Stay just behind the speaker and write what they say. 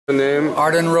The name?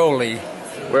 Arden Rowley.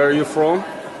 Where are you from?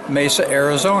 Mesa,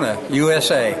 Arizona,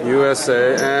 USA.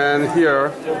 USA. And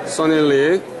here, Sunny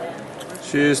Lee.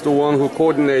 She's the one who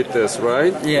coordinates this,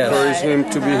 right? Yes. Encourage him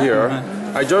to be here.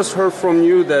 I just heard from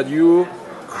you that you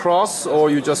crossed or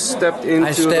you just stepped into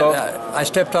I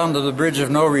stepped onto the bridge of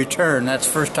no return. That's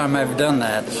the first time I've done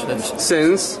that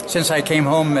since I came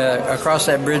home across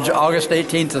that bridge August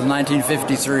 18th of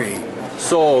 1953.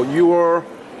 So you were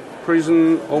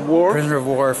prisoner of war? Prisoner of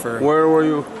war for... Where were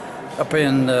you? Up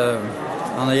in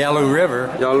on the Yalu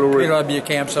River. Yalu River. PW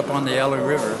camps up on the Yalu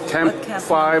River. Camp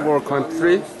 5 or Camp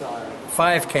 3?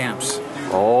 5 camps.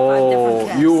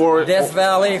 Oh, you were... Death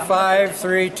Valley, 5,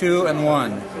 3, 2, and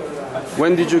 1.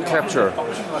 When did you capture?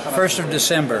 1st of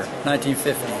December,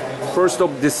 1950. 1st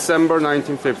of December,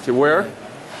 1950. Where?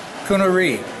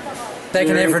 Kunuri.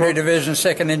 2nd Infantry Division,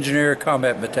 2nd Engineer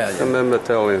Combat Battalion. Combat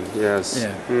Battalion, yes.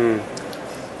 Yeah.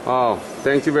 Oh,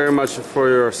 thank you very much for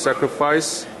your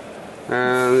sacrifice.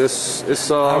 And it's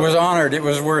I was honored. It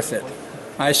was worth it.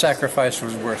 My sacrifice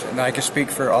was worth it. And I can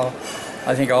speak for all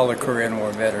the Korean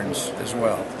War veterans as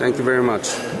well. Thank you very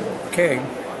much. Okay.